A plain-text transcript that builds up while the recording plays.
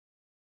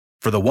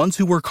For the ones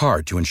who work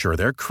hard to ensure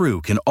their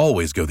crew can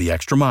always go the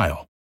extra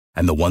mile,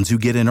 and the ones who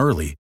get in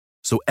early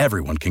so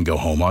everyone can go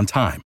home on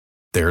time,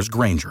 there's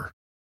Grainger,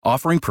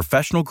 offering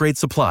professional-grade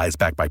supplies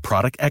backed by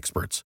product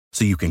experts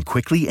so you can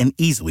quickly and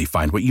easily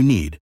find what you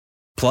need.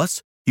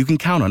 Plus, you can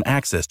count on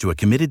access to a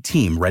committed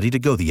team ready to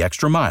go the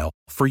extra mile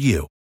for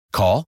you.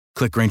 Call,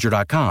 click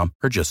Grainger.com,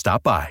 or just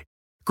stop by.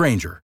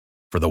 Grainger,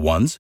 for the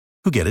ones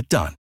who get it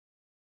done.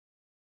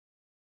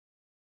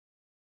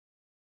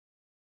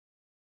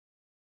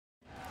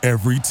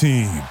 Every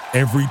team,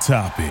 every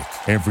topic,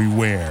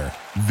 everywhere.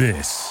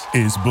 This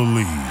is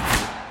Believe.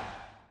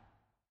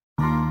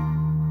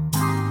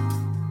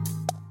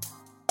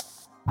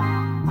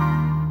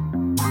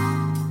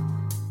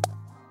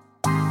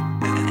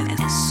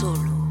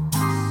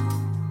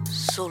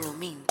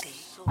 Solamente.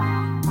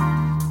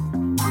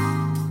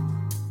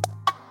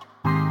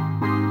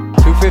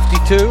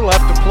 2:52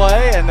 left to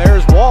play, and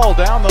there's Wall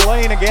down the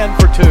lane again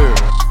for two.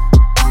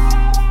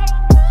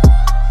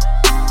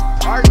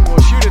 Harden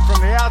will shoot it from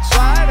the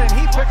outside, and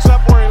he picks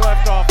up where he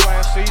left off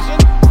last season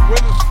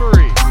with a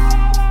three.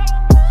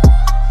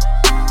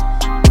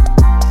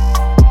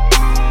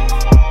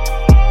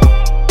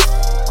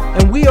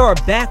 And we are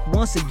back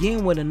once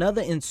again with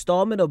another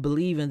installment of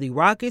Believe in the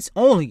Rockets,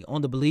 only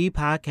on the Believe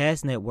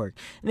Podcast Network.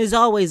 And as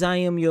always, I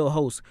am your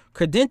host,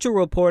 credential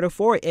reporter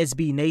for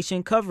SB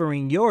Nation,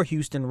 covering your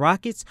Houston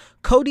Rockets,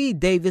 Cody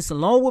Davis,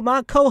 along with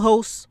my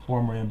co-host,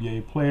 former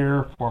NBA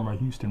player, former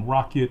Houston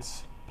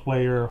Rockets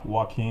player,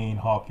 Joaquin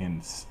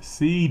Hawkins.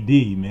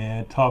 CD,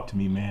 man, talk to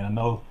me, man. I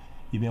know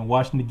you've been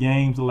watching the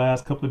games the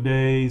last couple of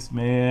days,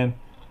 man.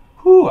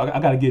 Whew, I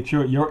got to get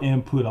your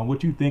input on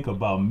what you think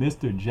about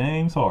Mr.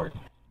 James Harden.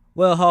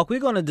 Well, Hawk, we're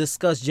going to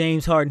discuss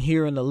James Harden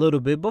here in a little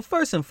bit, but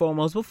first and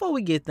foremost, before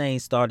we get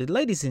things started,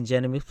 ladies and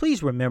gentlemen,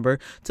 please remember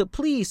to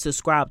please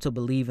subscribe to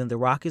Believe in the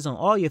Rockets on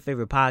all your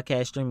favorite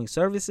podcast streaming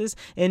services,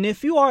 and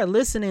if you are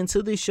listening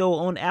to this show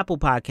on Apple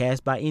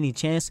Podcasts by any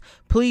chance,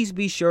 please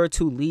be sure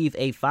to leave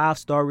a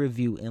 5-star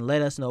review and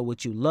let us know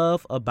what you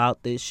love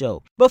about this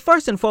show. But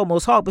first and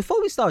foremost, Hawk,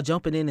 before we start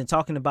jumping in and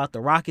talking about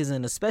the Rockets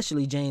and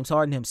especially James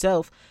Harden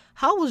himself,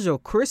 how was your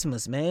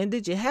Christmas, man?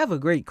 Did you have a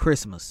great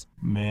Christmas?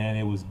 Man,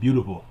 it was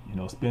beautiful.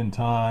 Spend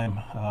time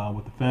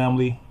with the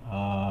family,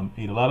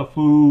 ate a lot of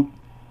food,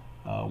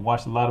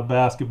 watched a lot of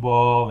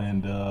basketball,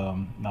 and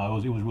it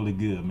was really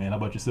good, man. How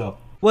about yourself?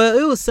 Well,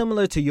 it was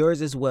similar to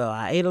yours as well.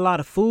 I ate a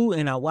lot of food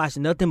and I watched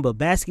nothing but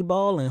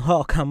basketball. And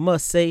Hawk, I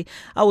must say,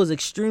 I was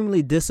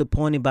extremely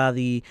disappointed by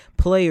the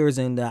players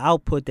and the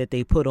output that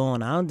they put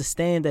on. I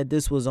understand that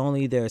this was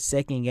only their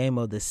second game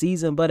of the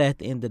season, but at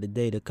the end of the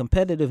day, the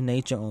competitive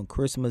nature on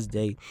Christmas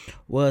Day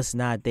was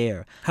not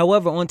there.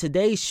 However, on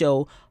today's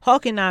show,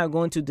 Hawk and I are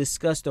going to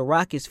discuss the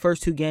Rockets'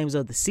 first two games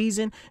of the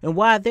season and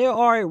why there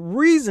are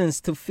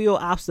reasons to feel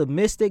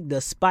optimistic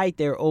despite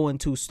their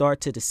 0-2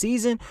 start to the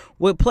season,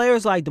 with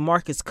players like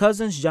DeMarcus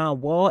Cousins, John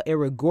Wall,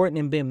 Eric Gordon,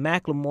 and Ben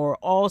McLemore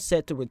all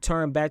set to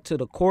return back to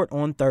the court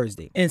on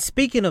Thursday. And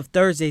speaking of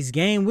Thursday's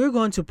game, we're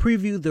going to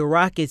preview the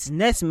Rockets'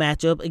 next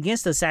matchup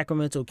against the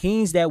Sacramento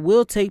Kings that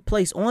will take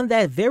place on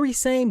that very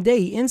same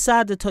day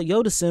inside the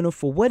Toyota Center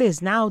for what is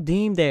now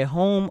deemed their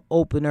home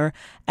opener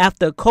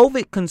after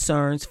COVID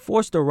concerns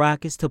forced the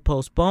Rockets to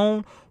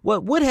postpone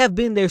what would have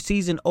been their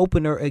season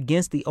opener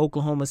against the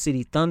Oklahoma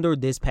City Thunder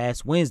this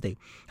past Wednesday.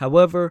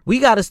 However, we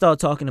got to start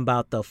talking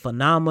about the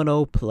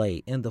phenomenal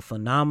play and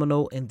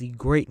the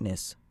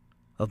greatness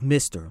of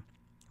Mr.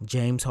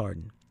 James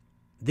Harden.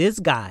 This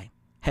guy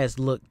has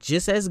looked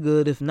just as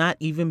good, if not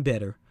even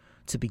better,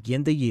 to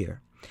begin the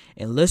year.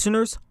 And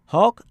listeners,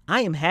 Hawk,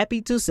 I am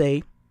happy to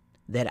say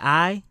that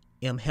I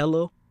am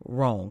hella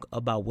wrong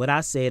about what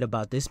I said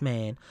about this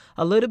man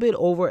a little bit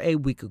over a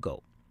week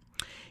ago.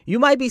 You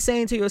might be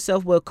saying to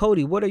yourself, well,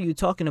 Cody, what are you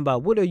talking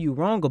about? What are you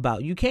wrong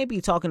about? You can't be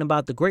talking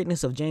about the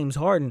greatness of James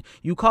Harden.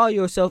 You call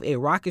yourself a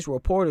Rockets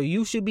reporter.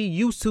 You should be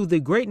used to the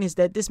greatness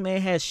that this man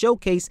has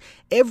showcased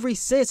ever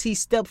since he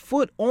stepped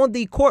foot on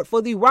the court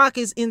for the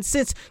Rockets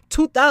since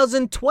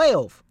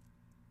 2012.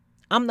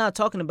 I'm not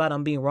talking about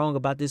I'm being wrong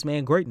about this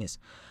man's greatness.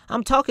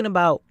 I'm talking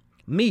about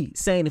me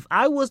saying if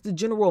I was the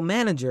general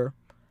manager,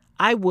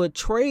 I would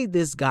trade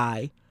this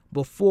guy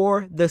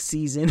before the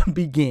season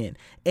began.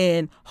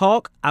 And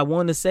Hawk, I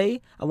want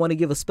to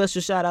give a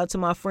special shout out to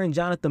my friend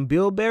Jonathan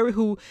Bilberry,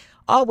 who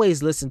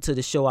always listened to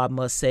the show, I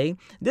must say.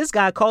 This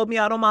guy called me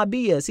out on my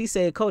BS. He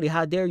said, Cody,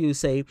 how dare you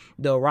say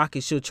the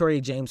Rockets should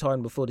trade James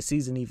Harden before the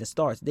season even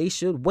starts? They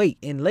should wait.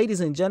 And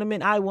ladies and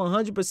gentlemen, I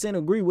 100%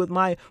 agree with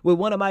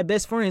one of my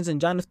best friends, and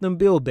Jonathan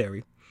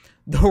Bilberry.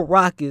 The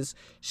Rockets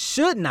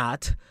should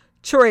not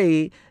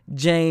trade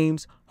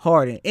James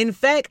Harden. In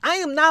fact, I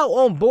am now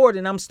on board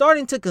and I'm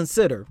starting to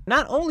consider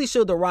not only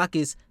should the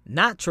Rockets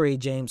not trade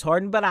James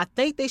Harden, but I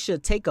think they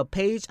should take a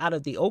page out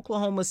of the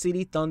Oklahoma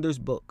City Thunder's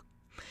book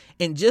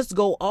and just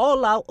go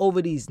all out over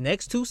these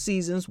next two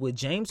seasons with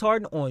James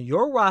Harden on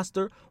your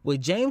roster, with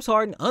James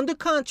Harden under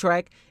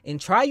contract, and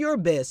try your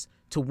best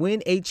to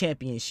win a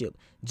championship,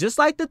 just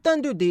like the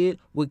Thunder did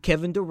with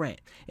Kevin Durant.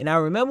 And I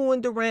remember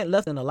when Durant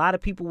left, and a lot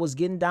of people was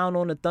getting down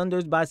on the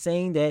Thunders by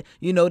saying that,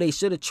 they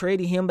should have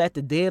traded him at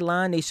the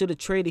deadline. They should have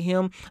traded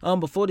him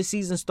before the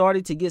season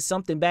started to get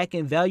something back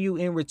in value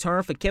in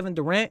return for Kevin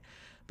Durant.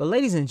 But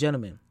ladies and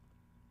gentlemen,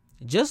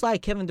 just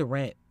like Kevin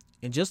Durant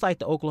and just like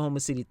the Oklahoma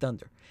City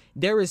Thunder,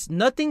 there is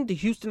nothing the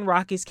Houston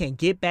Rockets can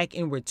get back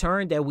in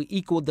return that will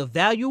equal the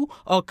value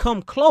or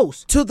come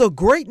close to the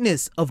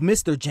greatness of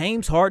Mr.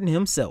 James Harden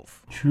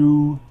himself.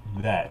 True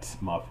that,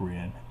 my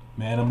friend.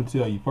 Man, I'm going to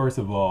tell you, first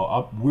of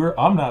all,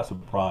 I'm not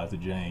surprised that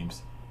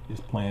James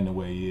is playing the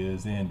way he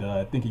is. And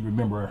I think you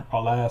remember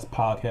our last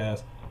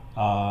podcast,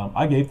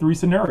 I gave 3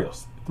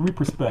 scenarios, 3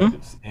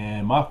 perspectives.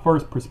 And my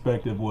first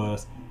perspective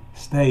was,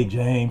 stay,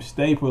 James.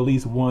 Stay for at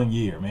least 1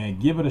 year, man.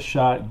 Give it a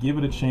shot. Give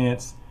it a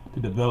chance to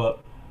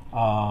develop.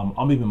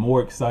 I'm even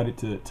more excited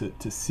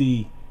to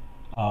see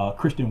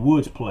Christian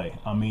Woods play.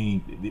 I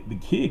mean, the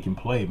kid can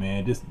play,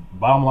 man. Just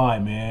bottom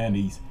line, man,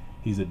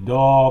 he's a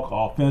dog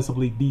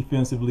offensively,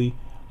 defensively.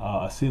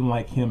 It seems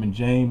like him and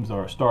James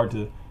are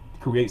starting to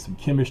create some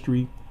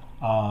chemistry.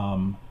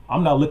 I'm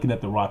not looking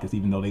at the Rockets,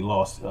 even though they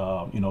lost,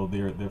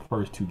 their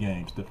first 2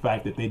 games. The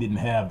fact that they didn't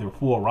have their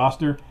full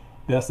roster,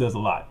 that says a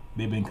lot.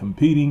 They've been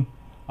competing.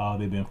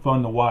 They've been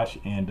fun to watch,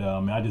 and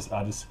I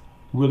just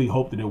really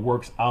hope that it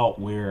works out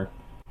where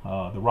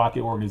the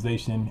Rocket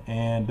organization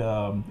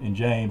and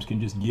James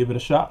can just give it a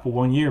shot for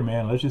 1 year,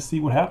 man. Let's just see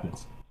what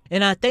happens.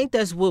 And I think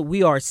that's what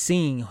we are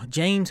seeing.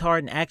 James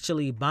Harden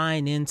actually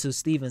buying into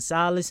Stephen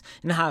Silas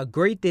and how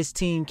great this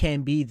team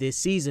can be this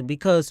season,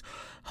 because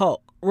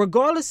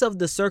regardless of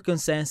the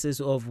circumstances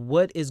of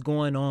what is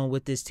going on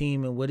with this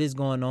team and what is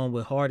going on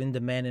with Harden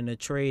demanding a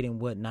trade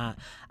and whatnot,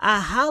 I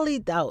highly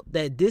doubt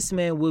that this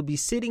man will be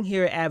sitting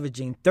here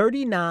averaging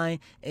 39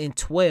 and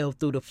 12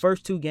 through the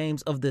first 2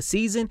 games of the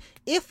season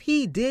if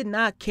he did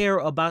not care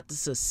about the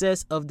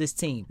success of this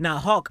team. Now,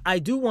 Hawk, I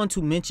do want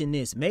to mention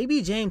this.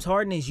 Maybe James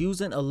Harden is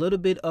using a little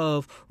bit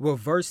of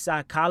reverse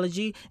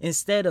psychology.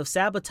 Instead of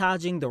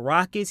sabotaging the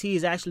Rockets, he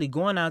is actually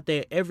going out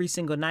there every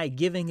single night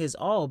giving his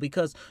all,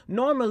 because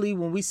normally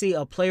when we see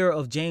a player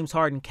of James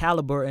Harden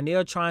caliber and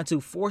they're trying to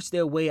force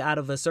their way out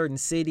of a certain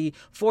city,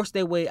 force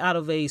their way out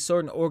of a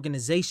certain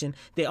organization,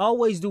 they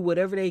always do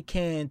whatever they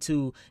can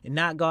to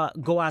not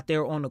go out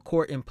there on the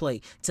court and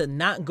play, to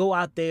not go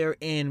out there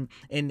and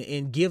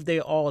give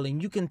their all.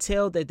 And you can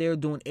tell that they're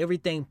doing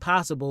everything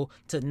possible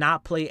to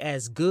not play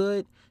as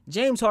good.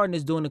 James Harden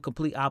is doing the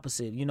complete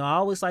opposite. I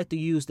always like to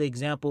use the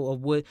example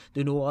of what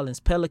the New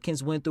Orleans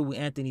Pelicans went through with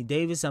Anthony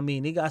Davis. I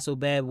mean, it got so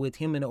bad with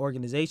him in the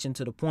organization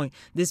to the point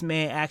this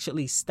man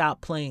actually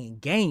stopped playing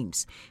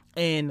games.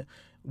 And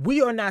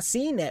we are not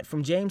seeing that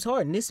from James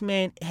Harden. This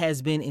man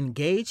has been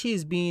engaged. He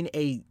has been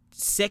a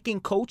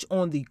second coach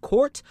on the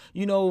court,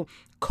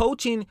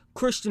 coaching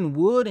Christian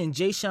Wood and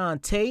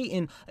Jayshawn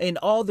Tate and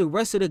all the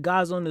rest of the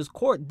guys on this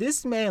court.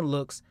 This man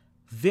looks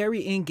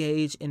very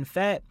engaged. In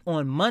fact,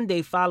 on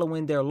Monday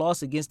following their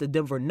loss against the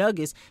Denver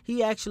Nuggets,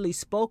 he actually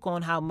spoke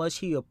on how much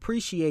he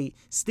appreciates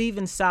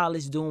Stephen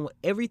Silas doing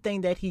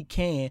everything that he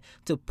can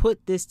to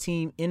put this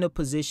team in a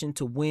position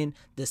to win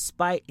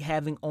despite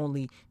having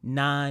only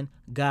 9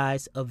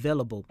 guys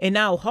available. And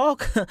now,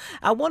 Hawk,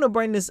 I want to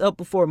bring this up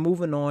before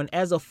moving on.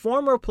 As a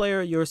former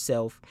player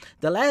yourself,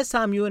 the last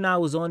time you and I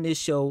was on this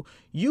show,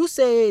 you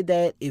said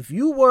that if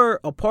you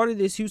were a part of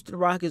this Houston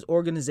Rockets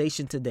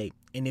organization today,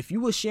 and if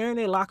you were sharing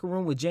a locker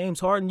room with James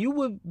Harden, you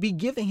would be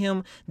giving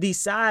him the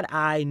side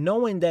eye,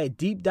 knowing that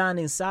deep down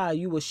inside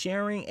you were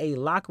sharing a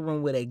locker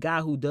room with a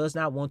guy who does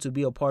not want to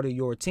be a part of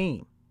your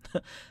team.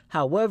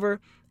 However,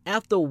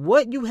 after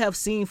what you have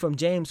seen from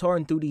James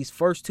Harden through these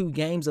first 2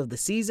 games of the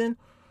season,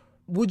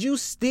 would you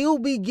still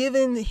be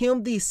giving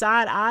him the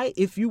side eye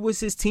if you was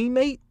his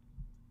teammate?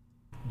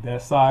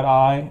 That side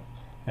eye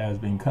has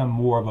become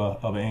more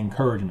of an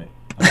encouragement.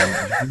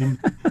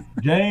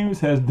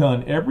 James has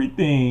done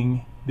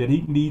everything that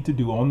he needs to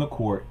do on the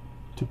court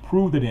to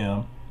prove to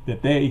them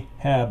that they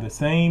have the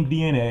same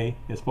DNA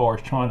as far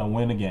as trying to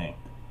win a game.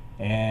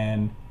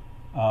 And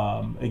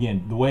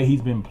again, the way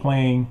he's been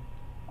playing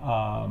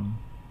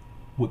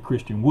with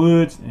Christian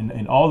Woods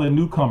and all the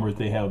newcomers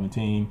they have on the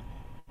team,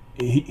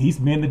 he's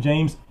been the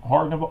James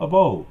Harden of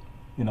old,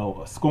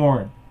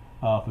 scoring,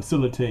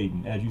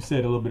 facilitating, as you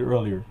said a little bit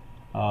earlier,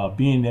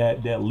 being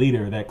that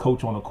leader, that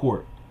coach on the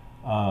court.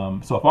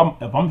 So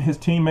if I'm his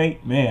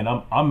teammate, man,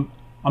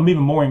 I'm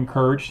even more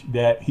encouraged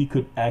that he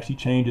could actually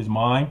change his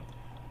mind.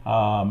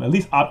 At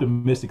least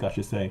optimistic, I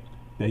should say,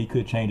 that he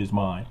could change his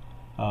mind.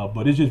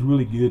 But it's just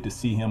really good to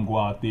see him go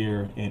out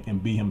there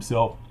and be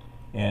himself.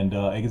 And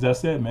as I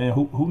said, man,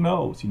 who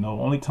knows?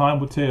 Only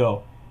time will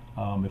tell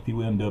if he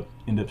will end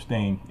up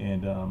staying.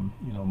 And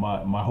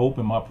my hope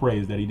and my prayer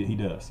is that he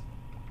does.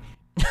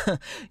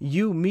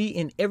 You, me,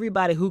 and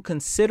everybody who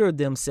consider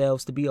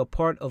themselves to be a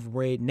part of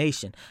Red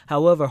Nation.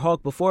 However,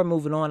 Hawk, before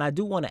moving on, I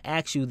do want to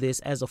ask you this.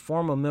 As a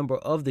former member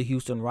of the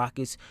Houston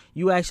Rockets,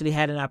 you actually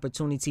had an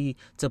opportunity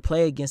to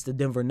play against the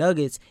Denver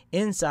Nuggets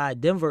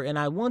inside Denver, and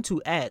I want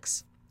to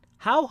ask,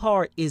 how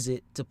hard is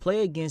it to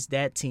play against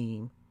that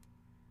team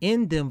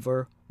in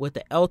Denver with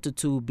the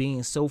altitude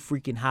being so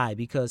freaking high,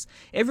 because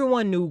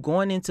everyone knew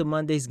going into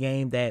Monday's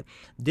game that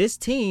this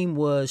team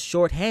was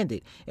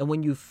shorthanded. And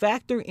when you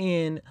factor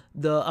in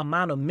the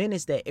amount of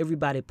minutes that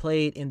everybody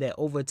played in that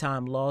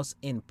overtime loss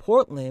in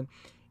Portland,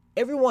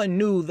 everyone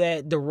knew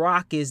that the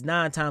Rockets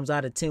 9 times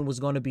out of 10 was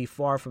going to be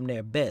far from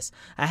their best.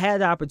 I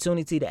had the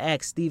opportunity to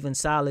ask Stephen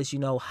Silas,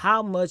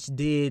 how much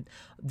did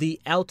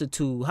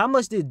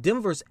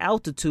Denver's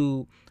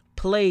altitude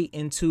play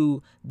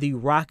into the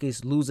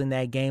Rockets losing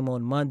that game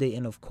on Monday?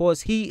 And of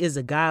course, he is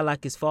a guy,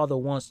 like his father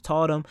once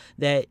taught him,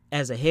 that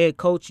as a head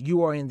coach,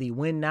 you are in the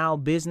win now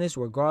business.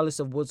 Regardless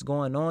of what's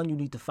going on, you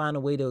need to find a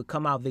way to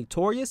come out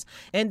victorious.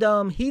 And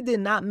he did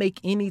not make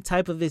any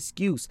type of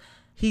excuse.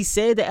 He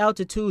said the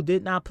altitude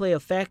did not play a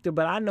factor,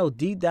 but I know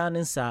deep down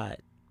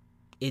inside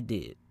it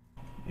did.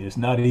 It's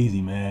not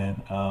easy,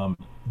 man.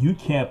 You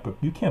can't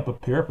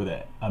prepare for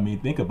that. I mean,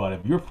 think about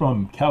it. If you're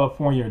from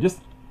California or just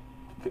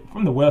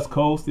from the West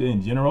Coast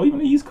in general, even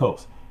the East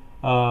Coast,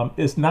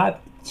 it's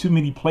not too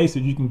many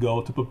places you can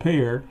go to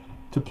prepare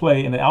to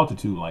play in an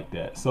altitude like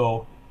that.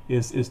 So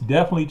it's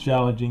definitely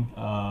challenging.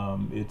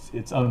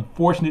 It's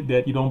unfortunate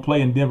that you don't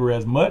play in Denver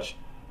as much,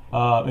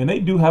 and they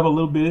do have a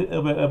little bit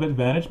of an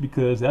advantage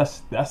because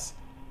that's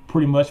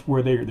pretty much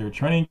where their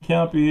training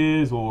camp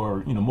is, or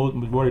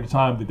majority of the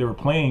time that they were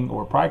playing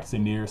or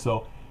practicing there.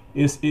 So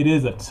it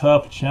is a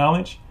tough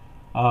challenge.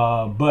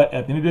 But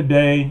at the end of the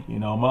day,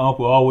 my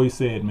uncle always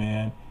said,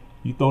 man,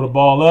 you throw the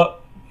ball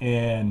up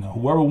and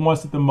whoever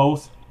wants it the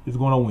most is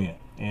going to win.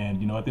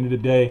 And, at the end of the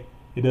day,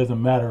 it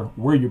doesn't matter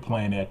where you're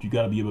playing at. You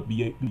got to be able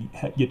to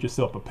get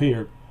yourself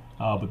prepared.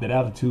 But that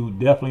altitude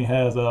definitely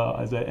has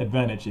an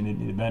advantage, and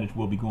the advantage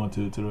will be going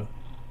to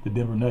the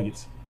Denver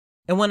Nuggets.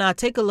 And when I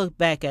take a look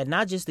back at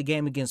not just the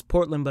game against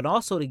Portland, but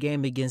also the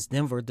game against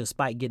Denver,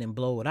 despite getting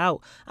blown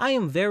out, I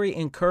am very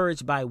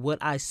encouraged by what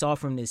I saw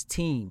from this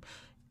team,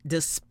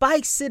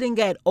 despite sitting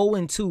at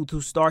 0-2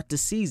 to start the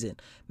season.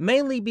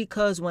 Mainly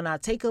because when I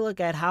take a look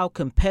at how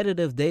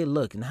competitive they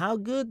look and how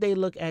good they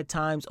look at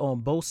times on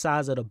both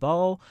sides of the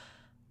ball,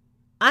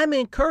 I'm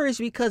encouraged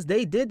because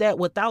they did that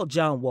without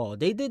John Wall.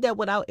 They did that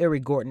without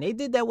Eric Gordon. They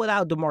did that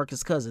without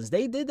DeMarcus Cousins.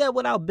 They did that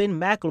without Ben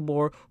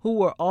McLemore, who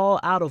were all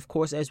out, of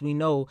course, as we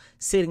know,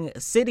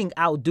 sitting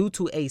out due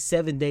to a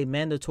 7-day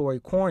mandatory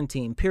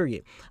quarantine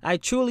period. I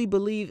truly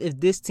believe if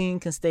this team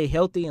can stay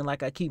healthy, and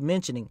like I keep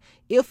mentioning,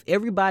 if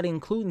everybody,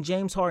 including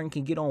James Harden,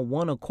 can get on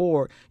one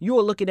accord, you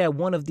are looking at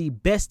one of the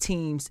best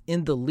teams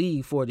in the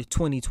league for the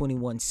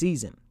 2021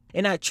 season.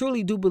 And I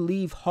truly do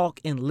believe, Hawk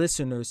and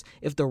listeners,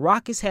 if the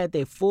Rockets had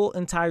their full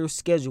entire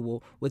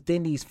schedule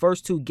within these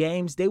first 2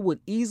 games, they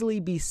would easily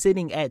be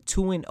sitting at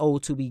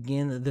 2-0 to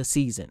begin the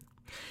season.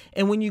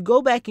 And when you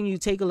go back and you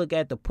take a look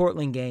at the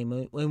Portland game,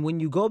 and when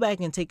you go back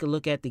and take a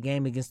look at the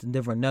game against the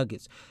Denver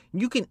Nuggets,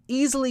 you can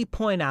easily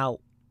point out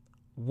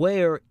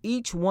where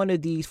each one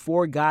of these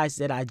 4 guys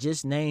that I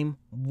just named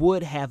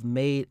would have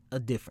made a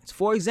difference.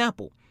 For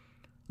example,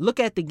 look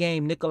at the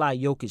game Nikola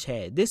Jokic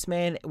had. This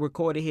man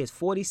recorded his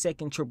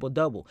 42nd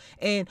triple-double.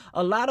 And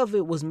a lot of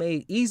it was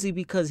made easy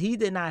because he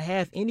did not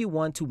have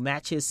anyone to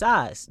match his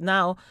size.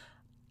 Now,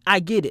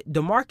 I get it.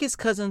 DeMarcus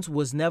Cousins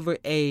was never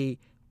a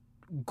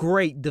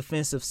great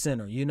defensive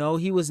center.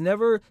 He was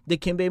never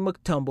Dikembe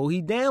Mutombo. He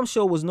damn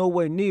sure was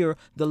nowhere near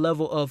the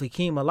level of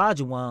Hakeem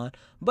Olajuwon.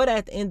 But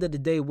at the end of the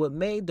day, what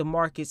made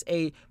DeMarcus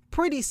a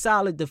pretty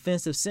solid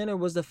defensive center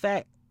was the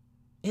fact,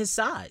 his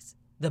size.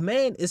 The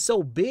man is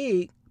so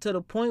big to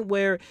the point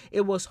where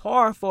it was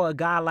hard for a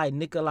guy like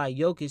Nikola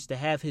Jokic to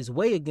have his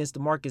way against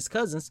DeMarcus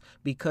Cousins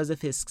because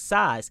of his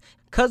size.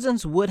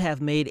 Cousins would have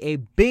made a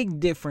big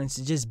difference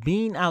just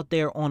being out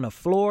there on the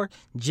floor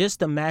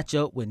just to match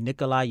up with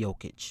Nikola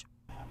Jokic.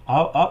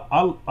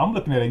 I'm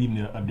looking at it even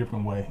a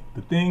different way.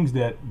 The things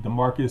that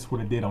DeMarcus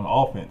would have did on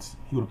offense,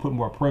 he would have put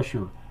more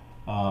pressure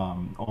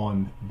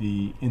on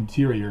the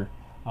interior,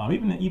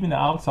 even the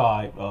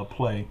outside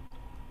play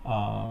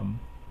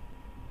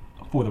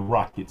for the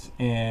Rockets.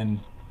 And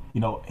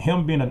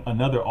him being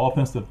another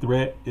offensive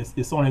threat,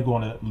 it's only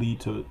going to lead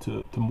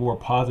to more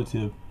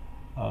positive,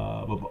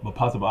 a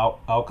positive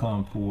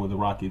outcome for the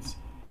Rockets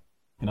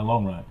in the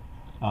long run.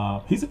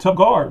 He's a tough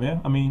guard,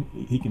 man. I mean,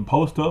 he can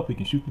post up, he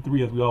can shoot the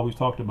 3, as we always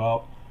talked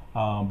about.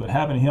 But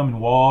having him and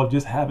Wall,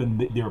 just having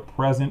their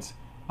presence,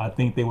 I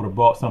think they would have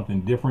brought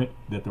something different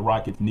that the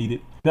Rockets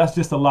needed. That's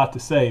just a lot to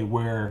say,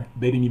 where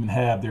they didn't even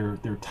have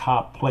their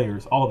top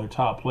players, all of their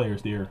top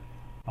players there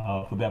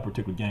for that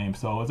particular game.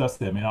 So as I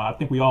said, man, I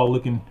think we all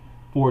looking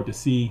forward to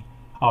see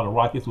how the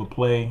Rockets will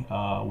play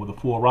with a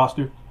full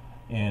roster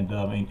and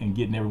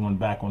getting everyone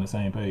back on the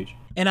same page.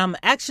 And I'm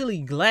actually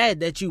glad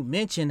that you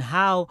mentioned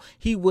how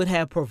he would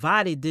have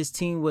provided this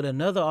team with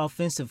another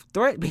offensive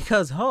threat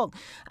because, Hulk,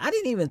 I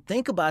didn't even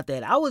think about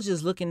that. I was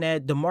just looking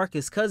at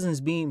DeMarcus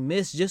Cousins being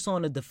missed just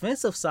on the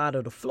defensive side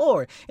of the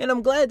floor. And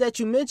I'm glad that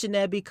you mentioned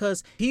that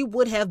because he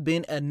would have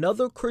been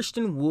another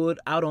Christian Wood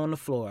out on the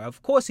floor.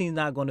 Of course, he's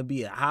not going to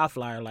be a high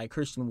flyer like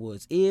Christian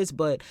Woods is,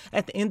 but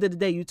at the end of the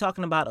day, you're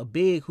talking about a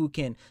big who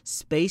can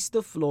space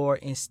the floor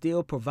and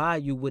still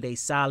provide you with a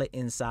solid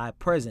inside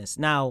presence.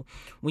 Now,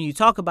 when you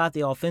talk about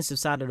the offensive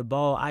side of the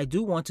ball, I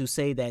do want to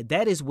say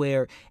that is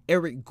where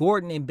Eric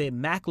Gordon and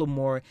Ben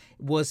McLemore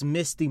was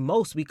missed the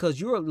most because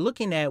you're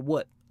looking at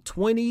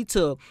 20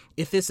 to,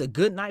 if it's a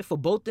good night for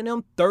both of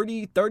them,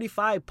 30,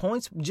 35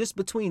 points just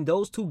between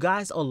those two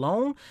guys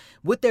alone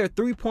with their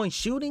three-point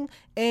shooting.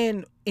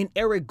 And in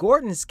Eric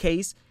Gordon's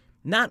case,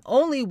 not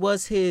only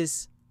was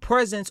his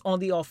presence on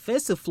the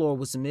offensive floor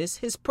was missed,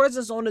 his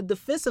presence on the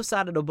defensive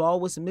side of the ball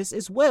was missed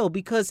as well,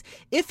 because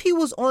if he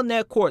was on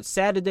that court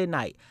Saturday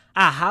night,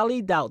 I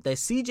highly doubt that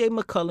CJ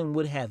McCollum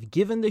would have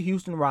given the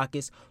Houston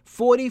Rockets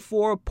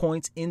 44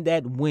 points in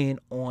that win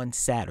on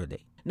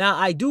Saturday. Now,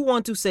 I do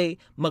want to say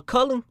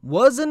McCollum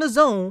was in the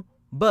zone,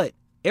 but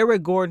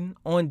Eric Gordon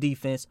on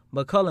defense,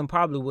 McCollum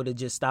probably would have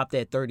just stopped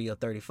at 30 or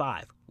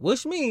 35,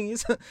 which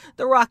means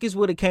the Rockets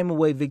would have came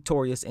away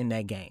victorious in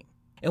that game.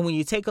 And when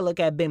you take a look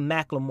at Ben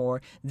McLemore,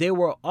 they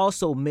were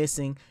also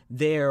missing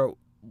their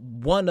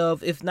one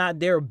of, if not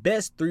their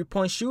best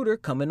three-point shooter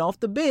coming off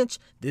the bench.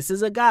 This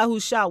is a guy who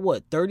shot,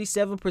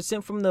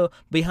 37% from the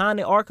behind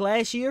the arc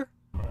last year?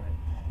 Right.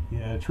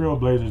 Yeah,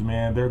 Trailblazers,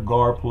 man, their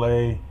guard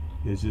play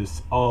is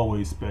just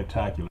always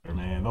spectacular,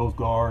 man. Those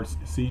guards,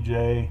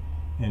 CJ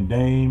and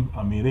Dame,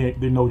 I mean,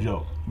 they're no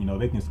joke. You know,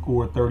 they can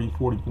score 30,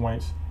 40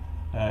 points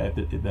at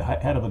the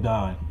head of a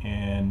dime.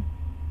 And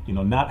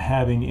not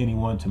having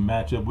anyone to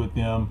match up with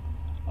them,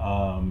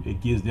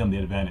 it gives them the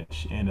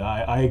advantage. And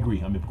I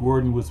agree. I mean, if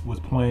Gordon was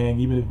playing,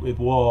 even if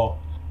Wall,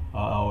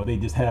 they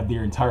just have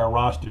their entire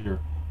roster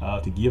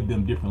to give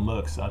them different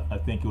looks, I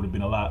think it would have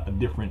been a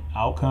different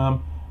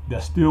outcome.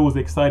 That still was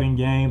an exciting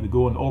game to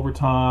go in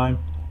overtime.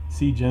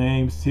 C.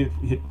 James hit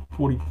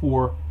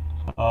 44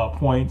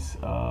 points.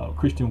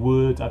 Christian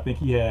Woods, I think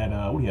he had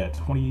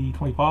 20,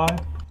 25?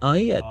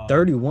 He had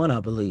 31, I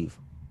believe.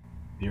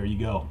 There you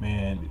go,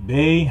 man.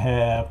 They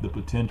have the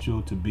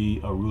potential to be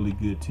a really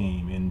good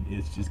team, and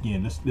it's just,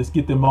 again, let's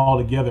get them all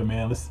together,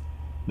 man.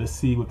 Let's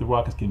see what the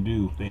Rockets can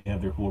do if they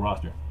have their full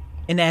roster.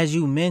 And as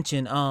you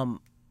mentioned,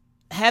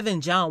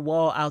 having John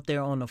Wall out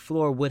there on the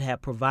floor would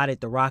have provided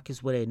the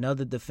Rockets with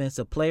another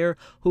defensive player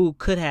who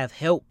could have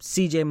helped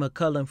CJ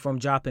McCollum from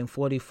dropping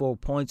 44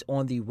 points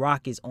on the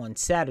Rockets on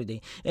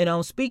Saturday.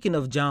 And speaking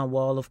of John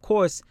Wall, of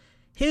course,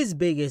 his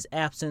biggest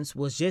absence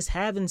was just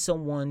having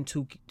someone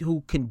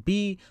who can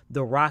be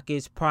the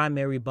Rockets'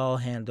 primary ball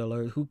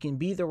handler, who can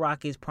be the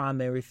Rockets'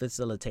 primary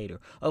facilitator.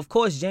 Of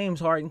course,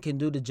 James Harden can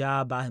do the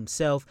job by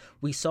himself.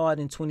 We saw it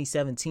in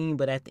 2017,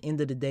 but at the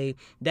end of the day,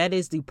 that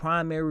is the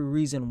primary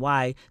reason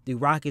why the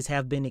Rockets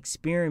have been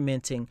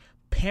experimenting,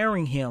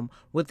 pairing him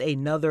with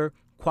another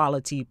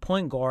quality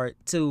point guard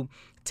to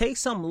take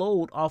some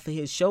load off of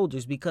his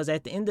shoulders, because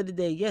at the end of the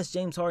day, yes,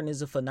 James Harden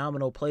is a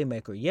phenomenal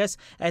playmaker. Yes,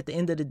 at the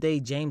end of the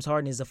day, James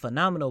Harden is a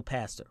phenomenal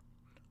passer.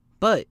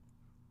 But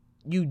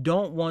you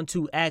don't want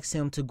to ask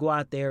him to go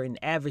out there and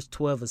average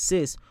 12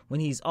 assists when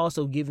he's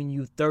also giving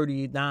you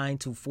 39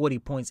 to 40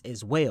 points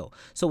as well.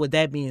 So with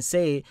that being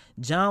said,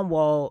 John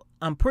Wall,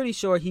 I'm pretty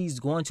sure he's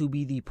going to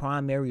be the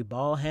primary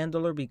ball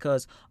handler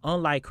because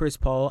unlike Chris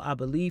Paul, I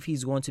believe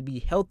he's going to be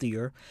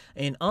healthier.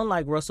 And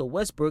unlike Russell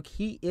Westbrook,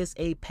 he is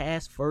a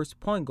pass-first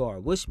point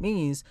guard, which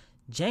means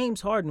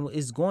James Harden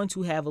is going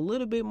to have a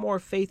little bit more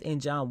faith in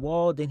John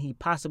Wall than he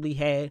possibly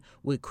had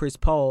with Chris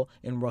Paul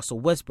and Russell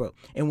Westbrook.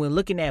 And when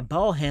looking at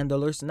ball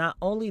handlers, not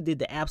only did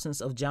the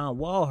absence of John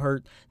Wall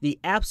hurt, the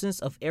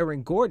absence of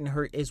Eric Gordon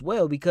hurt as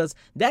well, because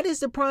that is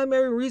the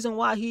primary reason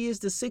why he is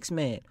the sixth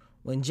man.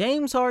 When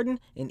James Harden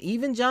and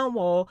even John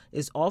Wall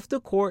is off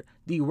the court,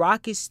 the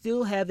Rockets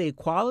still have a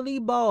quality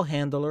ball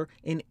handler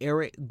in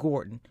Eric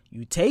Gordon.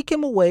 You take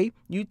him away,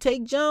 you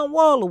take John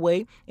Wall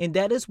away, and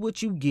that is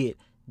what you get.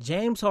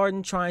 James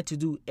Harden trying to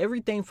do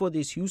everything for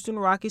this Houston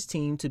Rockets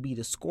team to be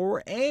the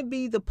scorer and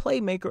be the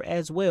playmaker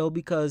as well,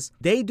 because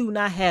they do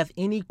not have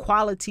any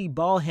quality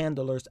ball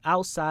handlers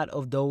outside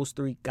of those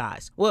three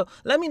guys. Well,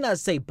 let me not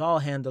say ball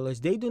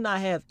handlers. They do not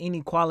have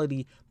any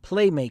quality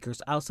playmakers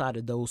outside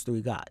of those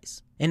three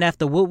guys. And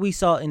after what we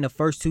saw in the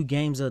first two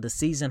games of the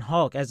season,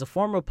 Hawk, as a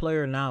former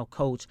player now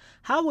coach,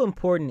 how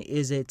important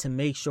is it to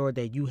make sure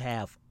that you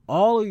have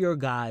all of your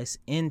guys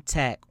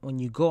intact when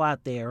you go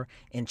out there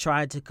and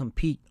try to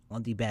compete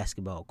on the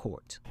basketball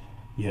court?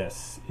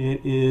 Yes,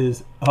 it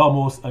is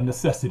almost a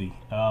necessity.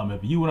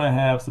 If you want to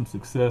have some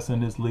success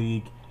in this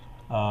league,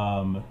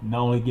 not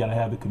only got to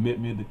have the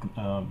commitment,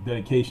 the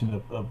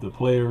dedication of the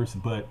players,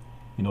 but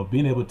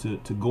being able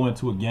to go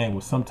into a game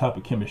with some type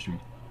of chemistry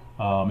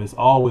is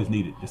always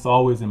needed. It's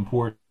always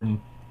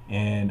important.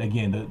 And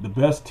again, the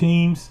best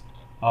teams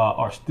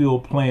are still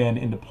playing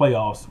in the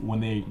playoffs when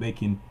they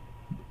can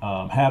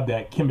have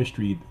that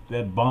chemistry,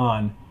 that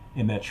bond,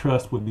 and that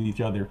trust with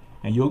each other.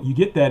 And you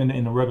get that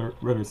in the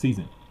regular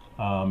season.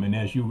 And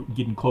as you're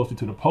getting closer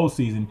to the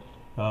postseason,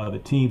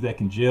 the teams that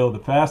can gel the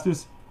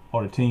fastest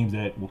are the teams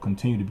that will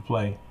continue to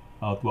play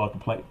throughout the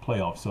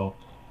playoffs. So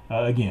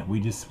again,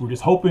 we're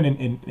just hoping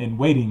and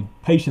waiting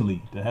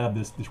patiently to have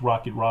this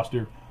Rocket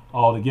roster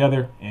all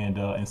together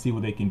and see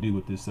what they can do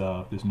with this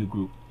new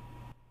group.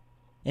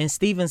 And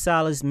Stephen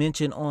Silas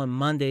mentioned on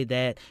Monday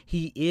that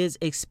he is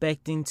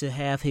expecting to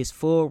have his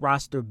full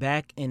roster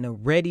back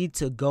and ready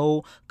to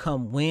go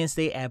come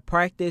Wednesday at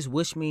practice,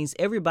 which means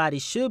everybody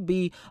should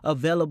be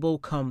available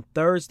come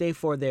Thursday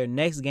for their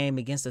next game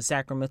against the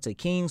Sacramento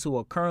Kings, who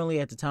are currently,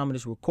 at the time of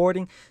this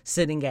recording,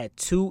 sitting at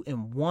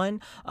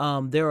 2-1.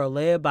 They are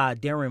led by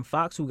De'Aaron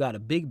Fox, who got a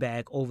big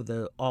bag over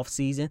the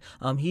offseason.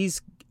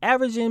 He's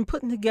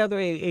putting together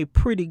a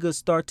pretty good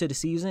start to the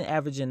season,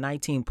 averaging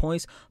 19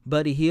 points.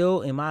 Buddy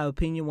Hield, in my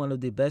opinion, one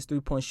of the best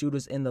three-point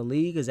shooters in the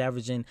league, is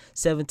averaging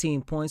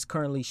 17 points,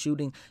 currently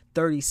shooting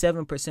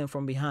 37%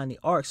 from behind the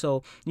arc.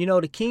 So,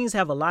 the Kings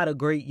have a lot of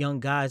great young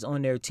guys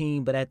on their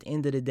team, but at the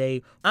end of the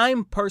day,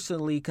 I'm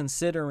personally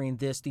considering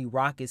this the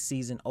Rockets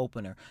season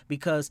opener,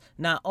 because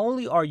not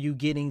only are you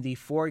getting the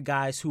 4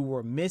 guys who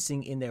were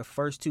missing in their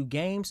first 2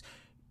 games,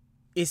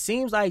 it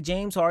seems like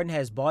James Harden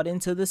has bought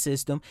into the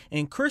system,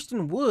 and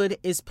Christian Wood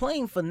is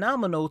playing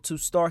phenomenal to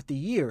start the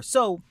year.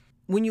 So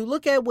when you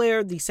look at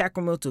where the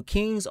Sacramento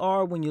Kings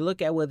are, when you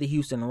look at where the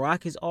Houston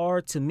Rockets are,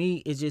 to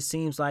me, it just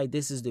seems like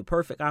this is the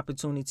perfect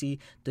opportunity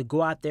to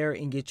go out there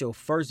and get your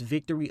first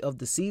victory of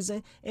the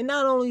season. And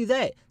not only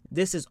that,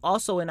 this is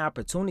also an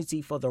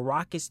opportunity for the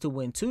Rockets to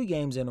win 2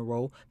 games in a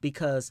row,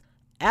 because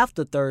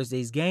after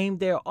Thursday's game,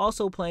 they're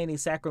also playing the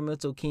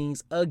Sacramento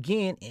Kings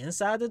again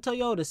inside the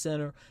Toyota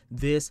Center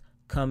this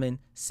coming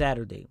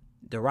Saturday.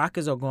 The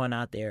Rockets are going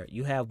out there.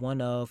 You have one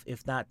of,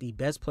 if not the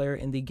best player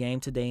in the game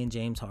today in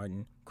James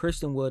Harden.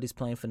 Christian Wood is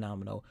playing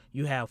phenomenal.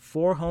 You have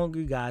 4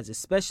 hungry guys,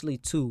 especially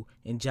 2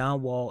 in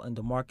John Wall and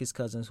DeMarcus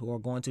Cousins, who are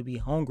going to be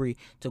hungry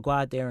to go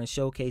out there and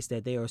showcase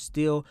that they are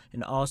still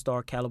an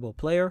all-star caliber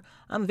player.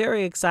 I'm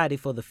very excited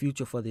for the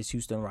future for this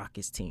Houston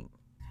Rockets team.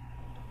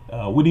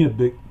 We need a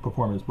big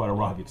performance by the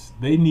Rockets.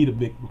 They need a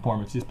big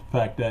performance. Just the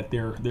fact that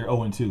they're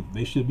 0-2.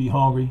 They should be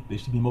hungry. They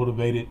should be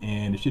motivated,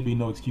 and there should be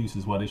no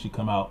excuses why they should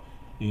come out,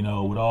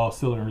 with all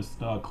cylinders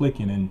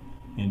clicking and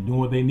doing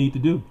what they need to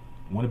do,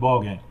 win a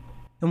ball game.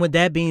 And with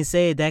that being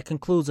said, that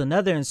concludes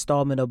another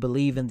installment of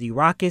Believe in the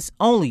Rockets,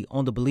 only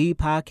on the Believe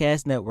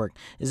Podcast Network.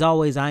 As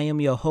always, I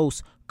am your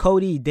host,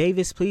 Cody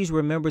Davis. Please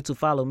remember to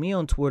follow me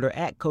on Twitter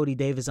at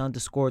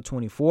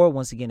CodyDavis_24.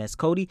 Once again, that's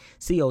Cody,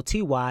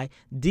 CotyDavis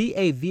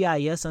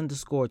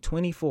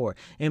 _24.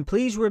 And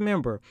please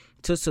remember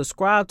to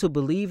subscribe to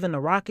Believe in the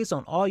Rockets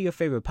on all your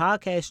favorite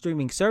podcast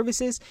streaming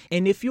services.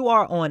 And if you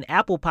are on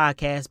Apple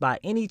Podcasts by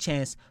any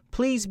chance,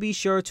 please be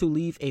sure to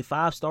leave a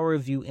 5-star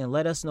review and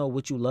let us know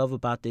what you love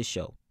about this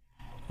show.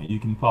 And you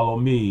can follow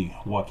me,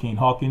 Joaquin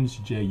Hawkins,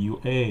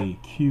 Jauquin.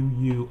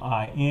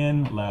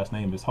 Last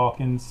name is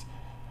Hawkins.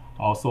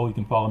 Also, you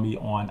can follow me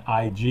on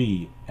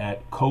IG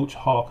at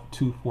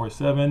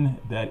CoachHawk247.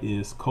 That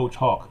is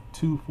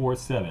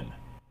CoachHawk247.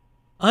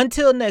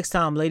 Until next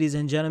time, ladies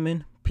and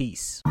gentlemen,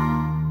 peace.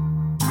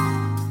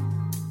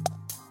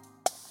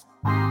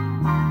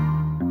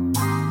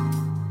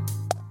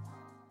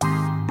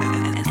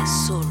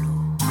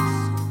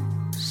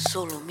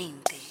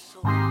 Solamente.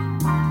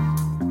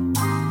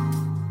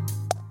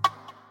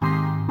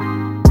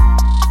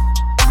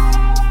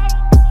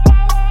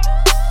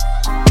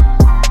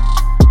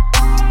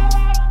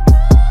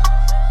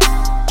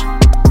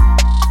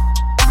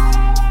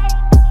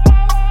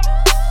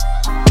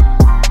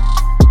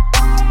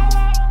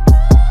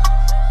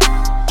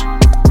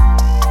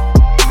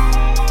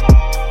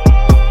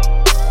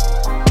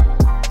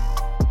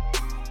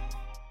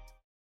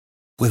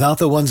 Without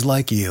the ones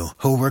like you,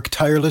 who work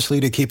tirelessly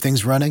to keep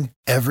things running,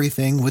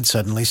 everything would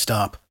suddenly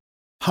stop.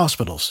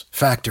 Hospitals,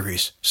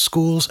 factories,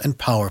 schools, and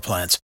power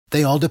plants,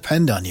 they all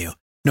depend on you.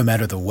 No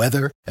matter the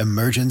weather,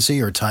 emergency,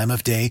 or time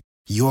of day,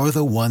 you're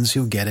the ones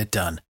who get it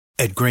done.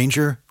 At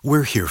Grainger,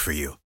 we're here for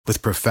you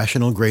with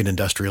professional-grade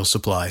industrial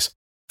supplies.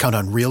 Count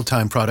on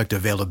real-time product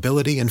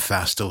availability and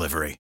fast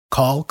delivery.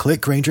 Call,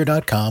 click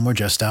Grainger.com, or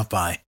just stop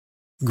by.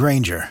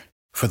 Grainger,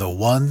 for the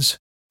ones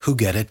who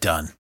get it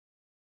done.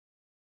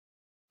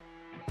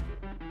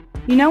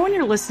 You know when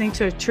you're listening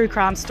to a true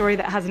crime story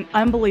that has an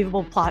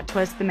unbelievable plot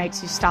twist that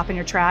makes you stop in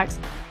your tracks?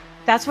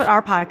 That's what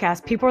our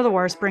podcast, People Are the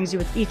Worst, brings you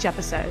with each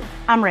episode.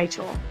 I'm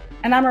Rachel.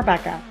 And I'm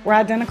Rebecca. We're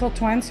identical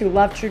twins who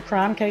love true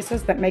crime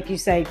cases that make you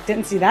say,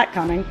 didn't see that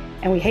coming,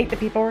 and we hate the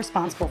people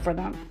responsible for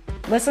them.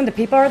 Listen to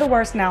People Are the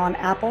Worst now on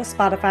Apple,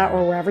 Spotify,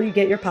 or wherever you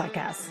get your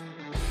podcasts.